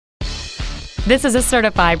This is a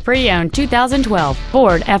certified pre-owned 2012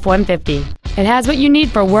 Ford F-150. It has what you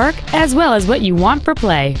need for work as well as what you want for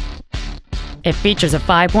play. It features a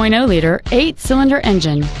 5.0-liter 8-cylinder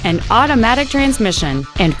engine, an automatic transmission,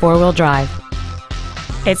 and 4-wheel drive.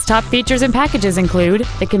 Its top features and packages include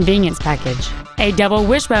the convenience package, a double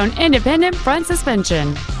wishbone independent front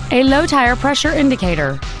suspension, a low tire pressure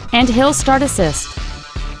indicator, and hill start assist.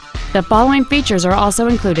 The following features are also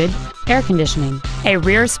included: air conditioning, a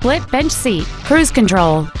rear split bench seat, cruise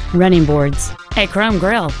control, running boards, a chrome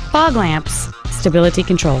grille, fog lamps, stability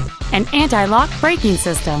control, an anti-lock braking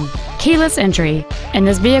system, keyless entry, and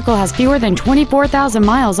this vehicle has fewer than 24,000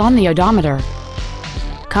 miles on the odometer.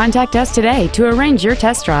 Contact us today to arrange your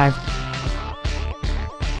test drive.